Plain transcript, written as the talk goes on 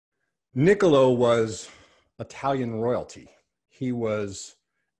Niccolo was Italian royalty. He was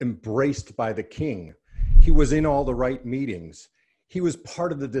embraced by the king. He was in all the right meetings. He was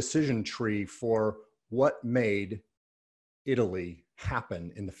part of the decision tree for what made Italy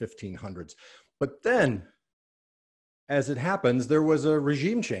happen in the 1500s. But then, as it happens, there was a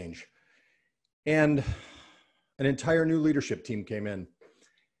regime change and an entire new leadership team came in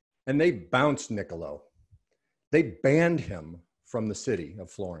and they bounced Niccolo. They banned him from the city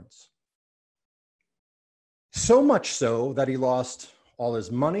of Florence. So much so that he lost all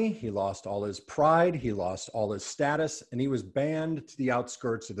his money, he lost all his pride, he lost all his status, and he was banned to the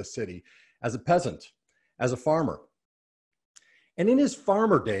outskirts of the city as a peasant, as a farmer. And in his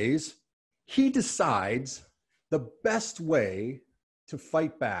farmer days, he decides the best way to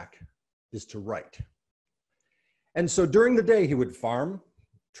fight back is to write. And so during the day, he would farm,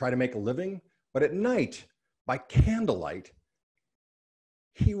 try to make a living, but at night, by candlelight,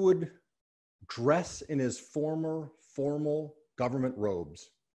 he would dress in his formal government robes.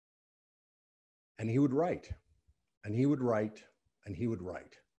 And he would write, and he would write, and he would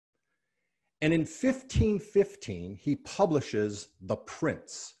write. And in 1515, he publishes The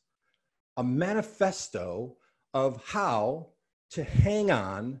Prince, a manifesto of how to hang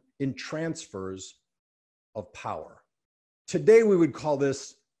on in transfers of power. Today, we would call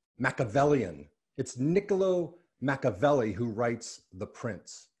this Machiavellian. It's Niccolo Machiavelli who writes The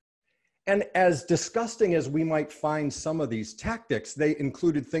Prince. And as disgusting as we might find some of these tactics, they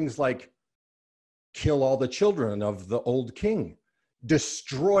included things like kill all the children of the old king,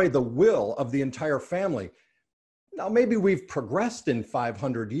 destroy the will of the entire family. Now, maybe we've progressed in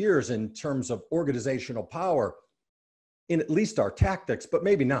 500 years in terms of organizational power in at least our tactics, but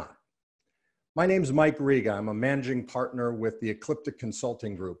maybe not. My name's Mike Riga. I'm a managing partner with the Ecliptic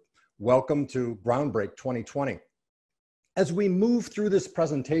Consulting Group. Welcome to Groundbreak 2020. As we move through this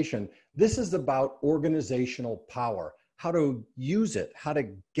presentation, this is about organizational power, how to use it, how to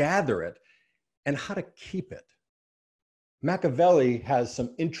gather it, and how to keep it. Machiavelli has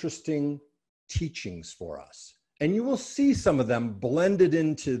some interesting teachings for us, and you will see some of them blended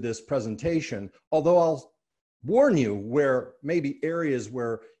into this presentation, although I'll warn you where maybe areas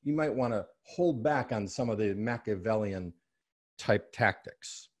where you might want to hold back on some of the Machiavellian type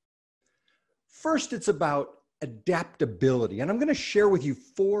tactics. First, it's about adaptability. And I'm going to share with you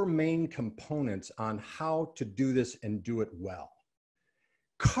 4 main components on how to do this and do it well.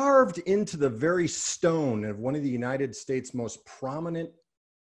 Carved into the very stone of one of the United States' most prominent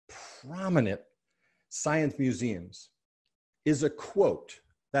science museums is a quote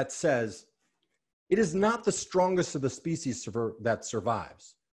that says, "It is not the strongest of the species that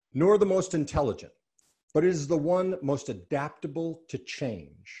survives, nor the most intelligent, but it is the one most adaptable to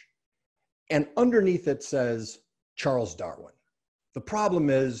change." And underneath it says Charles Darwin. The problem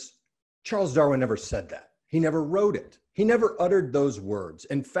is Charles Darwin never said that. He never wrote it. He never uttered those words.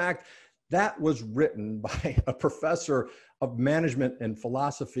 In fact, that was written by a professor of management and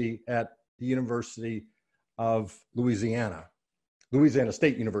philosophy at the University of Louisiana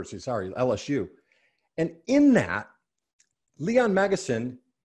State University, LSU. And in that, Leon Magnuson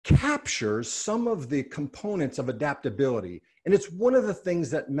captures some of the components of adaptability. And it's one of the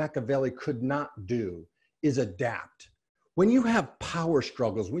things that Machiavelli could not do is adapt. When you have power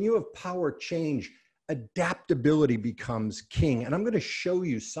struggles, when you have power change, adaptability becomes king. And I'm going to show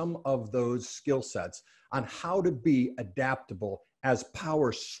you some of those skill sets on how to be adaptable as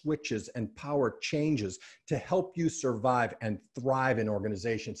power switches and power changes to help you survive and thrive in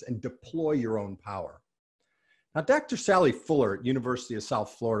organizations and deploy your own power. Now, Dr. Sally Fuller at University of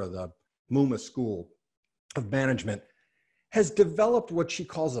South Florida, the MUMA School of Management, has developed what she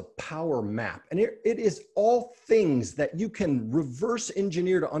calls a power map. And it is all things that you can reverse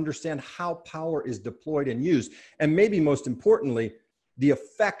engineer to understand how power is deployed and used. And maybe most importantly, the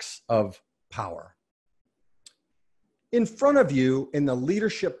effects of power. In front of you in the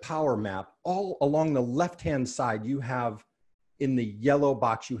leadership power map, all along the left-hand side, you have in the yellow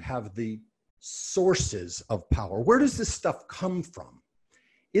box, you have the sources of power. Where does this stuff come from?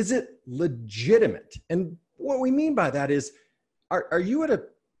 Is it legitimate? And what we mean by that is, are you at a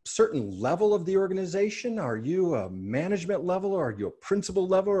certain level of the organization? Are you a management level? Are you a principal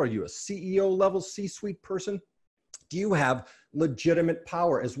level? Are you a CEO level, C-suite person? Do you have legitimate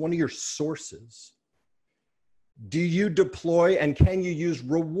power as one of your sources? Do you deploy and can you use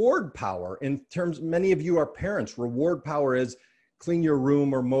reward power? In terms, many of you are parents. Reward power is clean your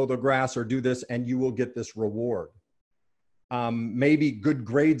room or mow the grass or do this and you will get this reward. Maybe good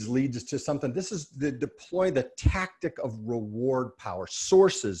grades leads to something. This is the tactic of reward power,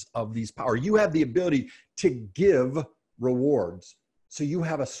 sources of these power. You have the ability to give rewards So you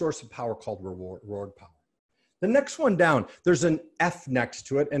have a source of power called reward power. The next one down, there's an F next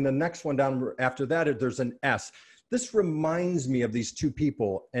to it, and the next one down after that, there's an S. This reminds me of these two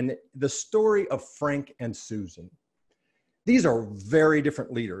people and the story of Frank and Susan. These are very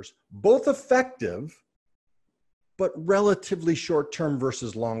different leaders, both effective, but relatively short-term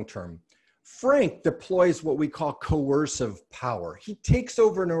versus long-term. Frank deploys what we call coercive power. He takes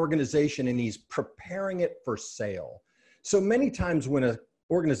over an organization and he's preparing it for sale. So many times when an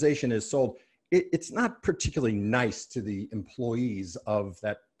organization is sold, it's not particularly nice to the employees of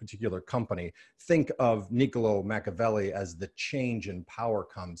that particular company. Think of Niccolo Machiavelli as the change in power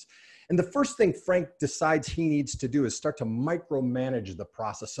comes. And the first thing Frank decides he needs to do is start to micromanage the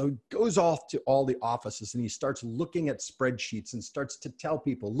process. So he goes off to all the offices and he starts looking at spreadsheets and starts to tell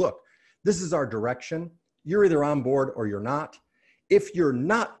people, look, this is our direction. You're either on board or you're not. If you're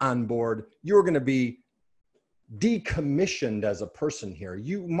not on board, you're going to be decommissioned as a person here.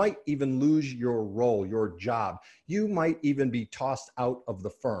 You might even lose your role, your job. You might even be tossed out of the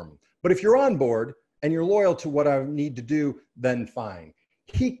firm. But if you're on board and you're loyal to what I need to do, then fine.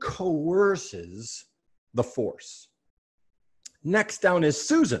 He coerces the force. Next down is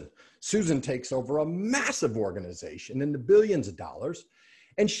Susan. Susan takes over a massive organization in the billions of dollars.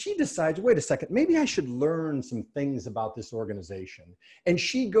 And she decides, wait a second, maybe I should learn some things about this organization. And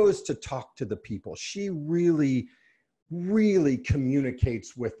she goes to talk to the people. She really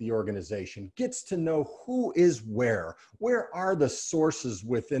communicates with the organization, gets to know who is where are the sources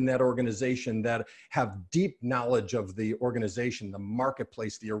within that organization that have deep knowledge of the organization, the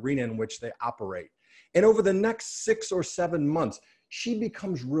marketplace, the arena in which they operate. And over the next 6 or 7 months, she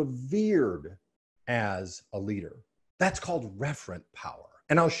becomes revered as a leader. That's called referent power.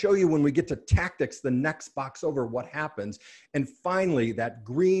 And I'll show you when we get to tactics, the next box over, what happens. And finally, that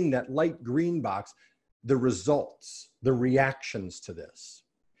green, that light green box, the results, the reactions to this.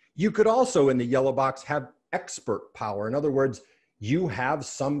 You could also, in the yellow box, have expert power. In other words, you have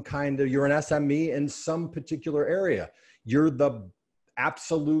some kind of, you're an SME in some particular area. You're the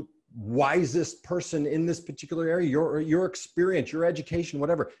absolute wisest person in this particular area. Your experience, your education,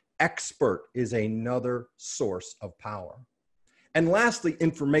 whatever. Expert is another source of power. And lastly,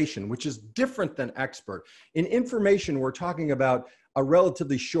 information, which is different than expert. In information, we're talking about a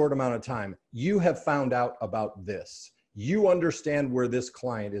relatively short amount of time. You have found out about this. You understand where this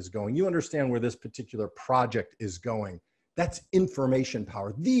client is going. You understand where this particular project is going. That's information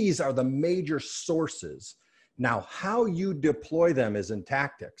power. These are the major sources. Now, how you deploy them is in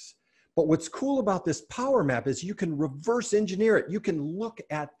tactics. But what's cool about this power map is you can reverse engineer it. You can look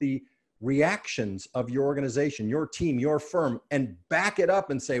at the reactions of your organization, your team, your firm, and back it up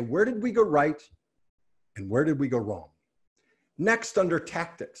and say, where did we go right and where did we go wrong? Next, under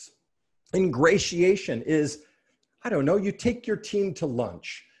tactics, ingratiation is, I don't know, you take your team to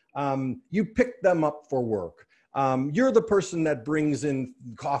lunch. You pick them up for work. You're the person that brings in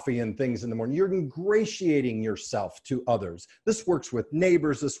coffee and things in the morning. You're ingratiating yourself to others. This works with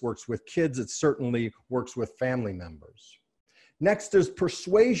neighbors. This works with kids. It certainly works with family members. Next is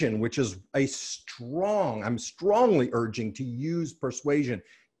persuasion, which is I'm strongly urging to use persuasion.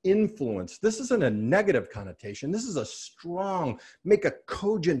 Influence. This isn't a negative connotation. This is a strong, make a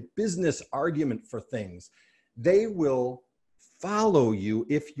cogent business argument for things. They will follow you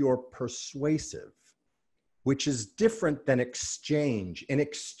if you're persuasive, which is different than exchange. And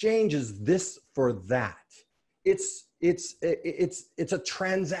exchange is this for that. It's a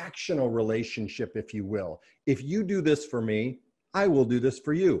transactional relationship, if you will. If you do this for me, I will do this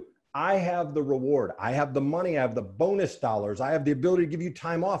for you. I have the reward. I have the money. I have the bonus dollars. I have the ability to give you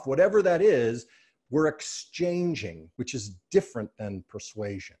time off. Whatever that is, we're exchanging, which is different than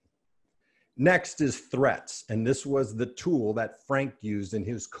persuasion. Next is threats. And this was the tool that Frank used in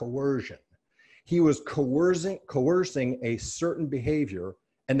his coercion. He was coercing a certain behavior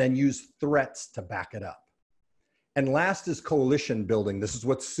and then used threats to back it up. And last is coalition building. This is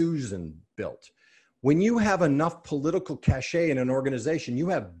what Susan built. When you have enough political cachet in an organization, you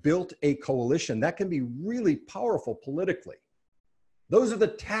have built a coalition that can be really powerful politically. Those are the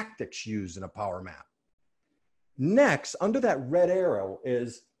tactics used in a power map. Next, under that red arrow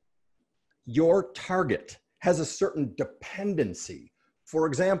is your target has a certain dependency. For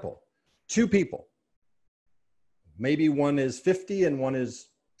example, 2 people, maybe one is 50 and one is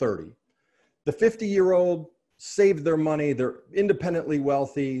 30. The 50-year-old saved their money, they're independently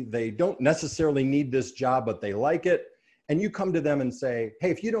wealthy, they don't necessarily need this job, but they like it. And you come to them and say, hey,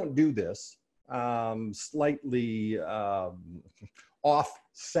 if you don't do this, slightly off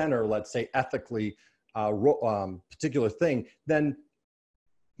center, let's say ethically, particular thing, then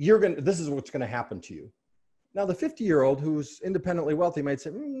this is what's gonna happen to you. Now, the 50-year-old who's independently wealthy might say,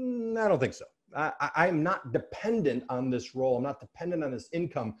 I don't think so. I'm not dependent on this role. I'm not dependent on this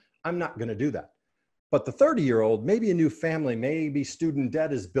income. I'm not going to do that. But the 30-year-old, maybe a new family, maybe student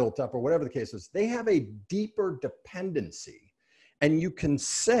debt is built up or whatever the case is, they have a deeper dependency. And you can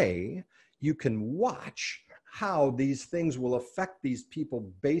say, you can watch how these things will affect these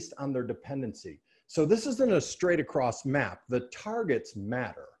people based on their dependency. So this isn't a straight across map. The targets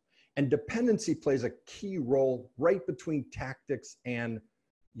matter. And dependency plays a key role right between tactics and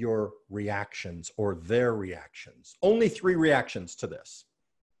your reactions or their reactions. Only 3 reactions to this.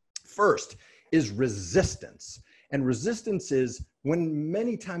 First is resistance. And resistance is when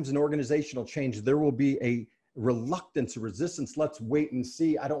many times in organizational change, there will be a reluctance, a resistance. Let's wait and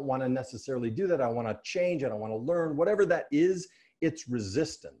see. I don't want to necessarily do that. I want to change. I don't want to learn. Whatever that is, it's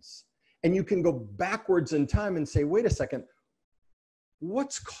resistance. And you can go backwards in time and say, wait a second,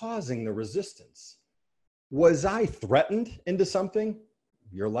 what's causing the resistance? Was I threatened into something?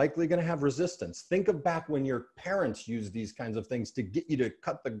 You're likely going to have resistance. Think of back when your parents used these kinds of things to get you to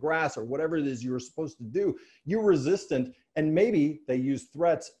cut the grass or whatever it is you were supposed to do. You're resistant, and maybe they used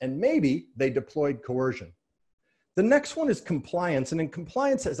threats, and maybe they deployed coercion. The next one is compliance. And in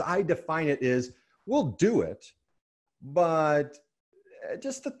compliance, as I define it, is we'll do it, but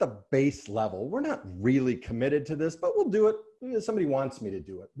just at the base level. We're not really committed to this, but we'll do it. Somebody wants me to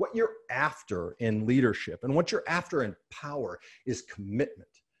do it. What you're after in leadership and what you're after in power is commitment.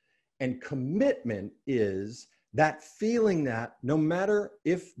 And commitment is that feeling that no matter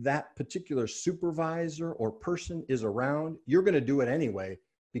if that particular supervisor or person is around, you're going to do it anyway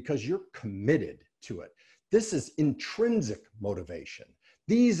because you're committed to it. This is intrinsic motivation.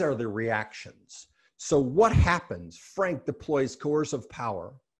 These are the reactions. So what happens? Frank deploys coercive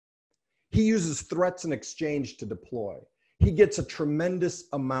power. He uses threats in exchange to deploy. He gets a tremendous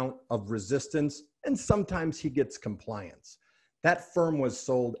amount of resistance, and sometimes he gets compliance. That firm was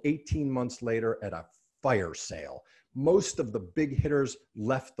sold 18 months later at a fire sale. Most of the big hitters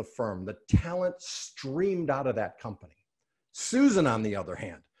left the firm. The talent streamed out of that company. Susan, on the other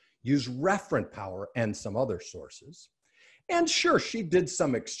hand, used referent power and some other sources. And sure, she did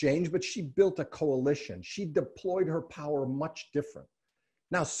some exchange, but she built a coalition. She deployed her power much different.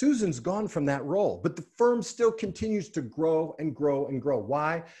 Now, Susan's gone from that role, but the firm still continues to grow and grow and grow.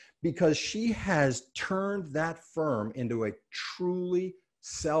 Why? Because she has turned that firm into a truly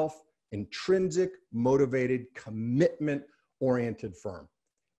intrinsic, motivated, commitment-oriented firm.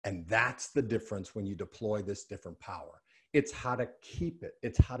 And that's the difference when you deploy this different power. It's how to keep it.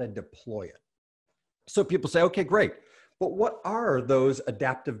 It's how to deploy it. So people say, okay, great. But what are those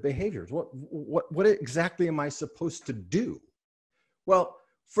adaptive behaviors? What exactly am I supposed to do? Well,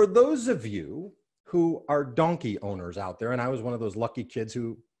 for those of you who are donkey owners out there, and I was one of those lucky kids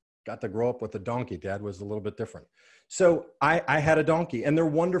who got to grow up with a donkey. Dad was a little bit different. So I had a donkey, and they're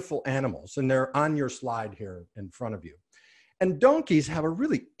wonderful animals, and they're on your slide here in front of you. And donkeys have a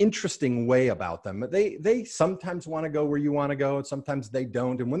really interesting way about them. They sometimes want to go where you want to go, and sometimes they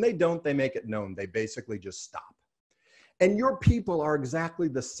don't. And when they don't, they make it known. They basically just stop. And your people are exactly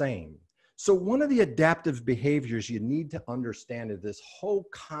the same. So one of the adaptive behaviors you need to understand is this whole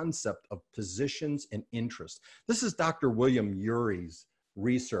concept of positions and interests. This is Dr. William Urey's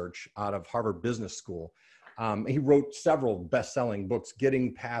research out of Harvard Business School. He wrote several best-selling books,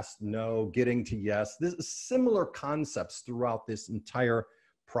 Getting Past No, Getting to Yes. There's similar concepts throughout this entire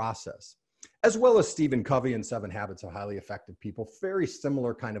process, as well as Stephen Covey and 7 Habits of Highly Effective People. Very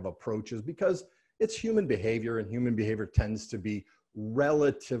similar kind of approaches because it's human behavior, and human behavior tends to be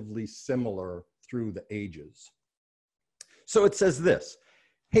relatively similar through the ages. So it says this,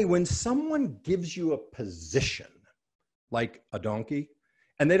 hey, when someone gives you a position like a donkey,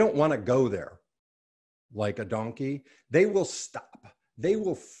 and they don't want to go there like a donkey, they will stop. They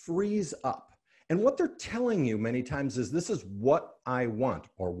will freeze up. And what they're telling you many times is this is what I want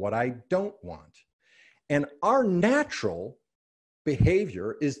or what I don't want. And our natural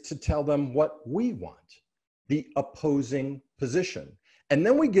behavior is to tell them what we want, the opposing position. And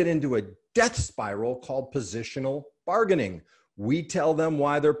then we get into a death spiral called positional bargaining. We tell them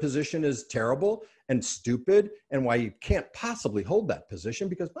why their position is terrible and stupid and why you can't possibly hold that position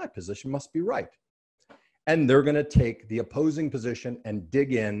because my position must be right. And they're going to take the opposing position and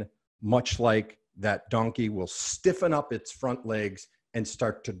dig in, much like that donkey will stiffen up its front legs and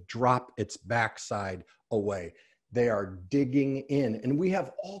start to drop its backside away. They are digging in. And we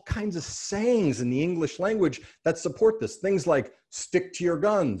have all kinds of sayings in the English language that support this. Things like stick to your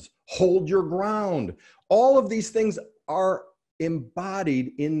guns, hold your ground. All of these things are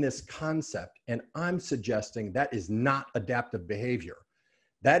embodied in this concept. And I'm suggesting that is not adaptive behavior.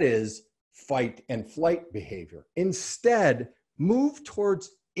 That is fight and flight behavior. Instead, move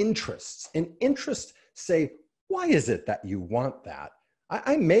towards interests. And interests say, why is it that you want that?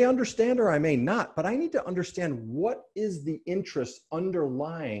 I may understand or I may not, but I need to understand what is the interest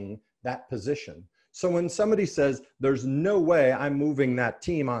underlying that position. So when somebody says, there's no way I'm moving that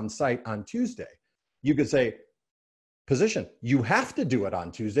team on site on Tuesday, you could say, position, you have to do it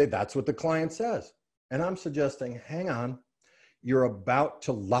on Tuesday. That's what the client says. And I'm suggesting, hang on, you're about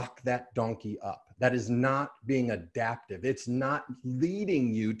to lock that donkey up. That is not being adaptive. It's not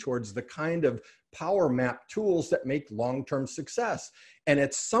leading you towards the kind of power map tools that make long-term success. And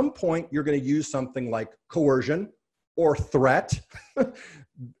at some point, you're going to use something like coercion or threat.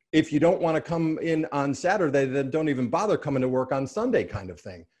 If you don't want to come in on Saturday, then don't even bother coming to work on Sunday kind of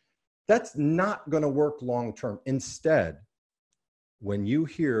thing. That's not going to work long-term. Instead, when you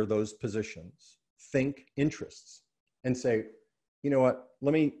hear those positions, think interests and say, you know what,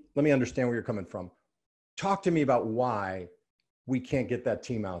 let me understand where you're coming from. Talk to me about why we can't get that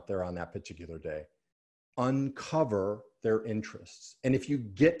team out there on that particular day. Uncover their interests. And if you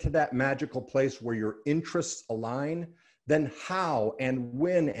get to that magical place where your interests align, then how and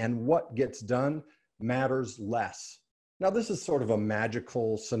when and what gets done matters less. Now, this is sort of a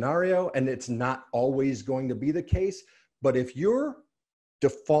magical scenario, and it's not always going to be the case, but if your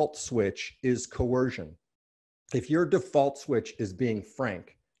default switch is coercion, if your default switch is being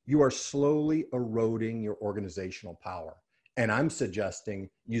frank, you are slowly eroding your organizational power. And I'm suggesting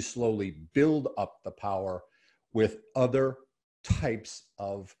you slowly build up the power with other types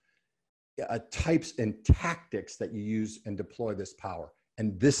of types and tactics that you use and deploy this power.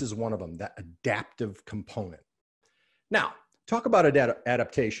 And this is one of them, that adaptive component. Now, talk about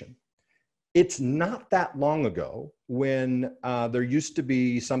adaptation. It's not that long ago when there used to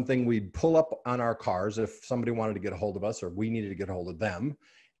be something we'd pull up on our cars if somebody wanted to get a hold of us or we needed to get a hold of them.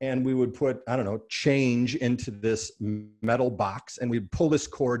 And we would put, I don't know, change into this metal box and we'd pull this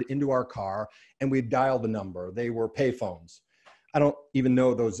cord into our car and we'd dial the number. They were payphones. I don't even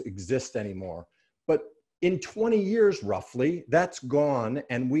know those exist anymore. But in 20 years, roughly, that's gone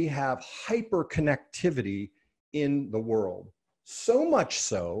and we have hyper connectivity in the world. So much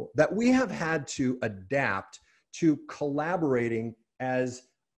so that we have had to adapt to collaborating as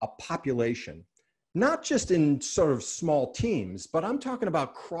a population, not just in sort of small teams, but I'm talking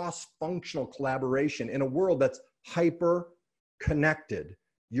about cross-functional collaboration in a world that's hyper connected.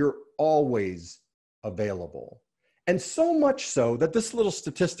 You're always available. And so much so that this little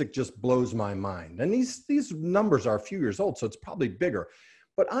statistic just blows my mind. And these numbers are a few years old, so it's probably bigger.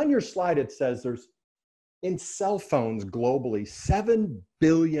 But on your slide, it says there's, in cell phones globally, 7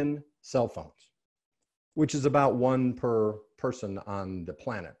 billion cell phones, which is about one per person on the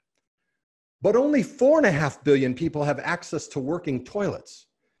planet. But only 4.5 billion people have access to working toilets.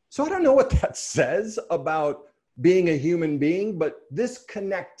 So I don't know what that says about being a human being, but this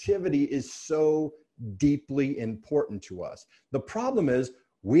connectivity is so deeply important to us. The problem is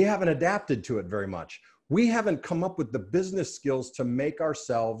we haven't adapted to it very much. We haven't come up with the business skills to make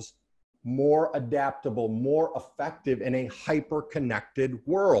ourselves more adaptable, more effective in a hyper-connected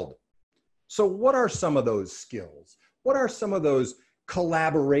world. So what are some of those skills? What are some of those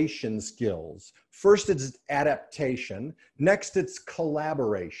collaboration skills? First, it's adaptation. Next, it's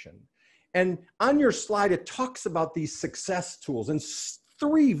collaboration. And on your slide, it talks about these success tools, and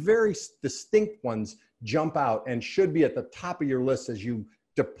 3 very distinct ones jump out and should be at the top of your list as you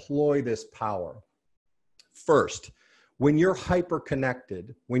deploy this power. First, when you're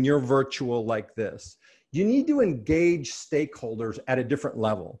hyper-connected, when you're virtual like this, you need to engage stakeholders at a different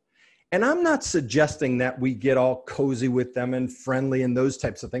level. And I'm not suggesting that we get all cozy with them and friendly and those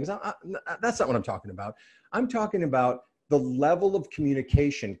types of things. That's not what I'm talking about. I'm talking about the level of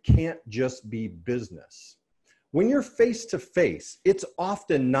communication can't just be business. When you're face-to-face, it's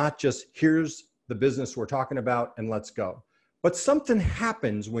often not just, here's the business we're talking about and let's go. But something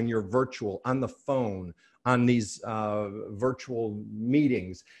happens when you're virtual, on the phone, on these virtual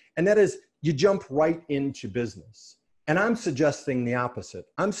meetings. And that is, you jump right into business. And I'm suggesting the opposite.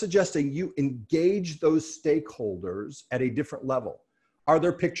 I'm suggesting you engage those stakeholders at a different level. Are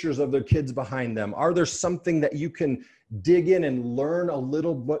there pictures of their kids behind them? Are there something that you can dig in and learn a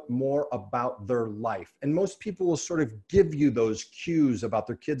little bit more about their life? And most people will sort of give you those cues about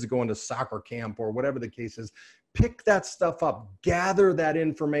their kids going to soccer camp or whatever the case is. Pick that stuff up, gather that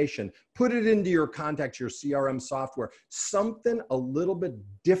information, put it into your contacts, your CRM software, something a little bit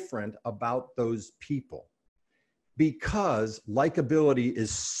different about those people. Because likability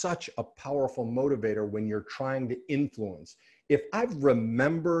is such a powerful motivator when you're trying to influence. If I've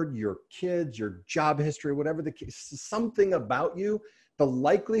remembered your kids, your job history, whatever the case, something about you, the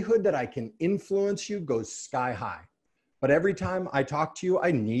likelihood that I can influence you goes sky high. But every time I talk to you,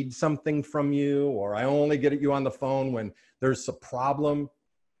 I need something from you, or I only get at you on the phone when there's a problem.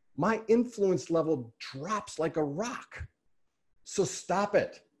 My influence level drops like a rock. So stop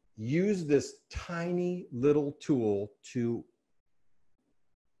it. Use this tiny little tool to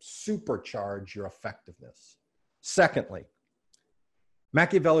supercharge your effectiveness. Secondly,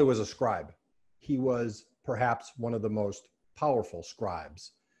 Machiavelli was a scribe. He was perhaps one of the most powerful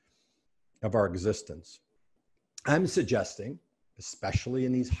scribes of our existence. I'm suggesting, especially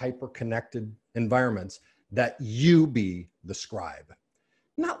in these hyper-connected environments, that you be the scribe.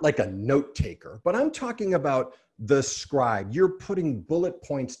 Not like a note taker, but I'm talking about the scribe. You're putting bullet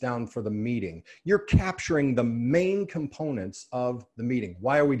points down for the meeting. You're capturing the main components of the meeting.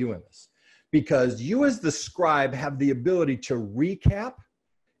 Why are we doing this? Because you as the scribe have the ability to recap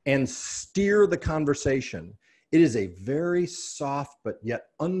and steer the conversation. It is a very soft but yet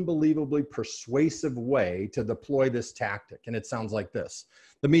unbelievably persuasive way to deploy this tactic. And it sounds like this.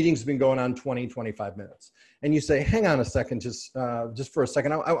 The meeting's been going on 20, 25 minutes. And you say, hang on a second, just for a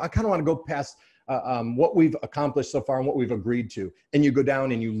second. I kind of want to go past what we've accomplished so far and what we've agreed to. And you go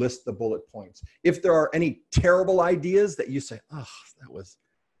down and you list the bullet points. If there are any terrible ideas that you say, oh, that was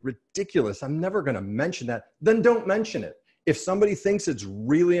ridiculous, I'm never going to mention that, then don't mention it. If somebody thinks it's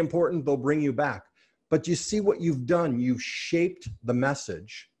really important, they'll bring you back. But you see what you've done. You've shaped the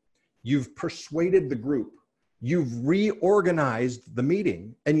message. You've persuaded the group. You've reorganized the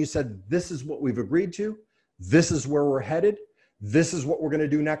meeting. And you said, this is what we've agreed to. This is where we're headed. This is what we're going to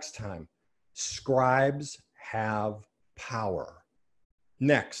do next time. Scribes have power.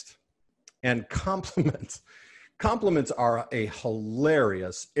 Next, and compliments. Compliments are a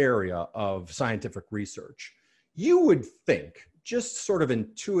hilarious area of scientific research. You would think, just sort of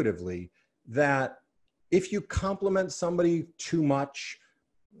intuitively, that if you compliment somebody too much,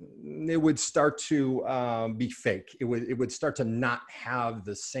 it would start to be fake. It would start to not have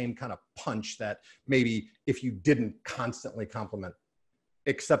the same kind of punch that maybe if you didn't constantly compliment.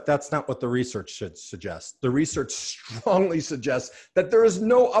 Except that's not what the research should suggest. The research strongly suggests that there is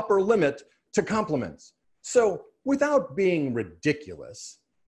no upper limit to compliments. So without being ridiculous,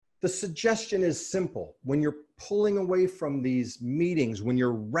 the suggestion is simple. When you're pulling away from these meetings, when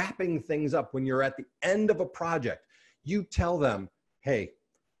you're wrapping things up, when you're at the end of a project, you tell them, hey,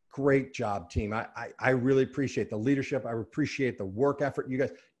 great job, team. I really appreciate the leadership. I appreciate the work effort. You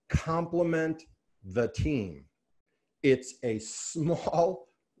guys compliment the team. It's a small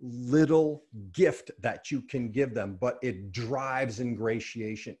little gift that you can give them, but it drives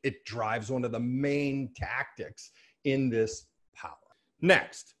ingratiation. It drives one of the main tactics in this power.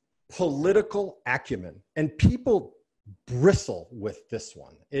 Next, political acumen. And people bristle with this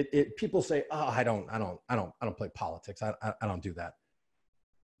one. People say, oh, I don't play politics. I don't do that.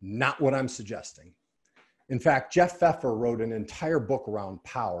 Not what I'm suggesting. In fact, Jeff Pfeffer wrote an entire book around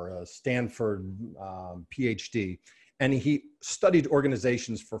power, a Stanford PhD, and he studied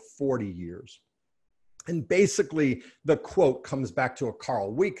organizations for 40 years. And basically, the quote comes back to a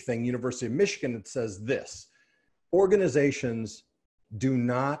Karl Weick thing, University of Michigan, that says this: organizations do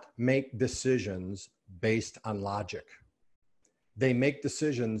not make decisions based on logic. They make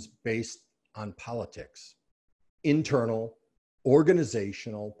decisions based on politics, internal,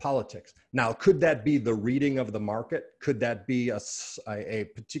 organizational politics. Now, could that be the reading of the market? Could that be a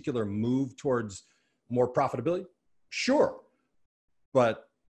particular move towards more profitability? Sure. But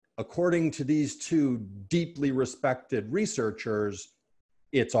according to these two deeply respected researchers,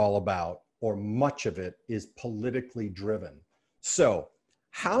 it's all about, or much of it is politically driven. So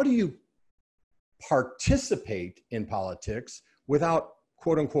how do you participate in politics without,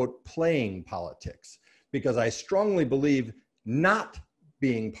 quote unquote, playing politics? Because I strongly believe not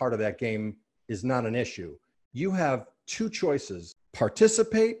being part of that game is not an issue. You have two choices: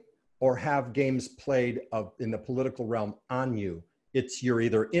 participate or have games played in the political realm on you. You're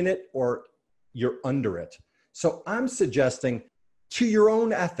either in it or you're under it. So I'm suggesting, to your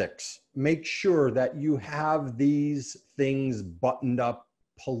own ethics, make sure that you have these things buttoned up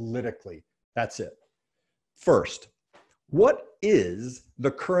politically. That's it. First, what is the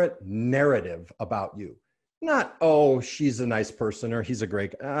current narrative about you? Not, oh, she's a nice person or he's a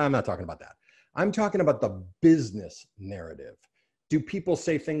great, I'm not talking about that. I'm talking about the business narrative. Do people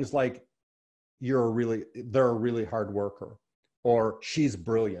say things like, they're a really hard worker, or she's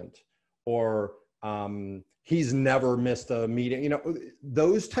brilliant, or he's never missed a meeting,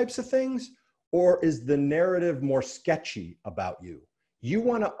 those types of things? Or is the narrative more sketchy about you? You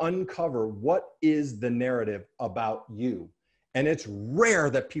want to uncover what is the narrative about you. And it's rare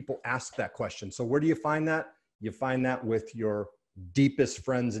that people ask that question. So where do you find that? You find that with your deepest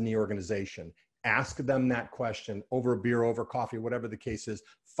friends in the organization. Ask them that question over a beer, over coffee, whatever the case is.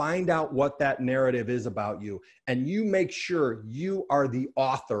 Find out what that narrative is about you, and you make sure you are the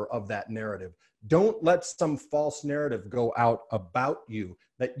author of that narrative. Don't let some false narrative go out about you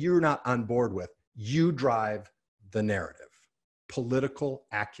that you're not on board with. You drive the narrative. Political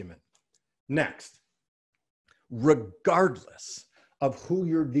acumen. Next, regardless of who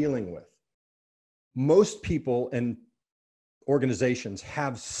you're dealing with, most people and organizations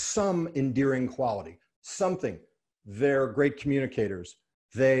have some endearing quality, something. They're great communicators.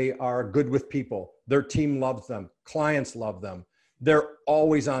 They are good with people. Their team loves them. Clients love them. They're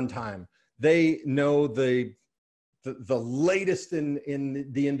always on time. They know the latest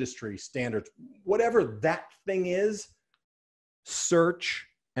in the industry standards. Whatever that thing is, search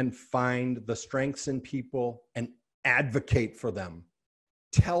and find the strengths in people and advocate for them.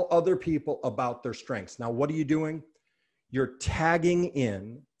 Tell other people about their strengths. Now, what are you doing? You're tagging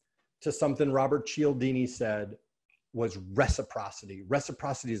in to something Robert Cialdini said was reciprocity.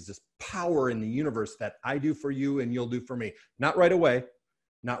 Reciprocity is this power in the universe that I do for you and you'll do for me. Not right away.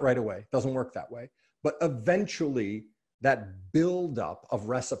 Not right away. Doesn't work that way. But eventually, that buildup of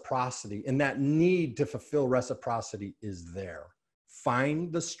reciprocity and that need to fulfill reciprocity is there.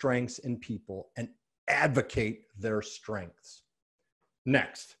 Find the strengths in people and advocate their strengths.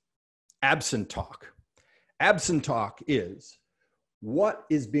 Next, absent talk. Absent talk is what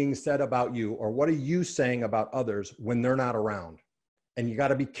is being said about you, or what are you saying about others when they're not around? And you got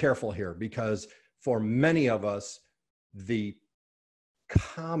to be careful here, because for many of us, the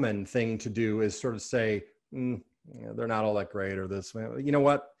common thing to do is sort of say, they're not all that great, or this. You know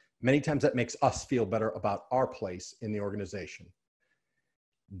what? Many times that makes us feel better about our place in the organization.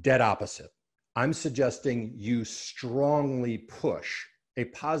 Dead opposite. I'm suggesting you strongly push a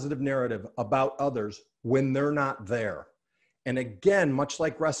positive narrative about others when they're not there. And again, much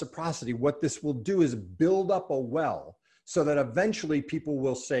like reciprocity, what this will do is build up a well so that eventually people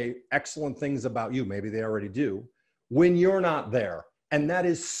will say excellent things about you, maybe they already do, when you're not there. And that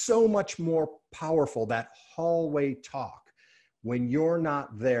is so much more powerful, that hallway talk. When you're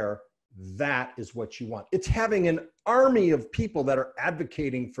not there, that is what you want. It's having an army of people that are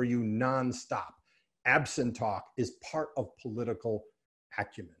advocating for you nonstop. Absent talk is part of political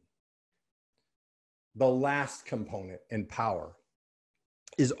acumen. The last component in power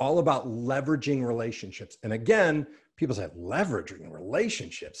is all about leveraging relationships. And again, people say, leveraging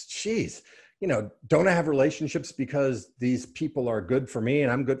relationships, geez, don't I have relationships because these people are good for me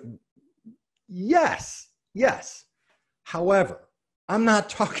and I'm good? Yes. However, I'm not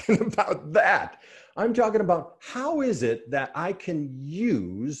talking about that. I'm talking about how is it that I can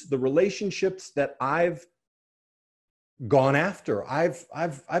use the relationships that I've gone after. I've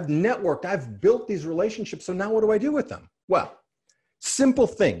networked, I've built these relationships. So now what do I do with them? Well, simple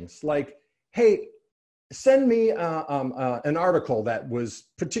things like, hey, send me an article that was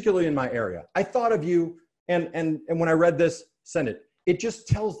particularly in my area. I thought of you, and when I read this, send it. It just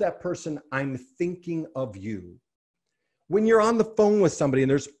tells that person, I'm thinking of you. When you're on the phone with somebody and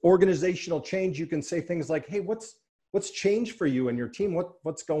there's organizational change, you can say things like, hey, what's changed for you and your team?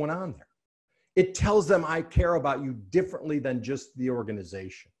 What's going on there? It tells them I care about you differently than just the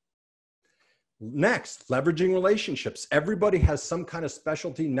organization. Next, leveraging relationships. Everybody has some kind of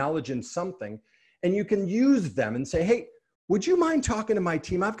specialty knowledge in something, and you can use them and say, hey, would you mind talking to my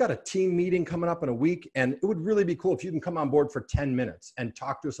team? I've got a team meeting coming up in a week, and it would really be cool if you can come on board for 10 minutes and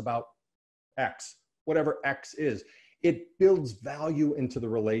talk to us about X, whatever X is. It builds value into the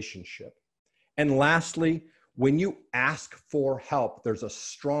relationship. And lastly, when you ask for help, there's a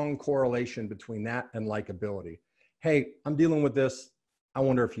strong correlation between that and likability. Hey, I'm dealing with this. I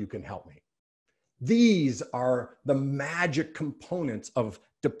wonder if you can help me. These are the magic components of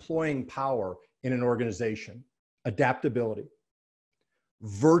deploying power in an organization. Adaptability,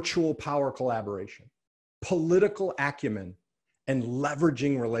 virtual power collaboration, political acumen, and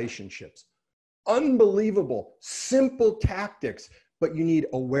leveraging relationships. Unbelievable, simple tactics, but you need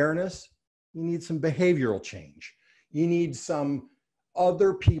awareness. You need some behavioral change. You need some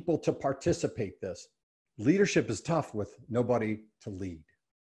other people to participate this. Leadership is tough with nobody to lead.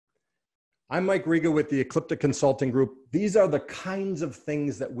 I'm Mike Riga with the Ecliptic Consulting Group. These are the kinds of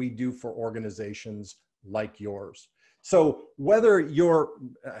things that we do for organizations like yours. So whether you're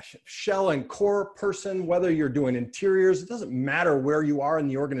a shell and core person, whether you're doing interiors, it doesn't matter where you are in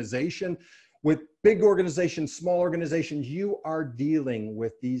the organization. With big organizations, small organizations, you are dealing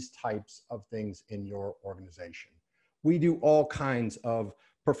with these types of things in your organization. We do all kinds of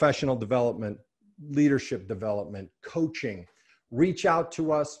professional development, leadership development, coaching. Reach out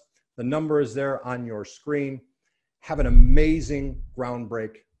to us. The number is there on your screen. Have an amazing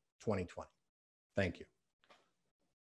groundbreak 2020. Thank you.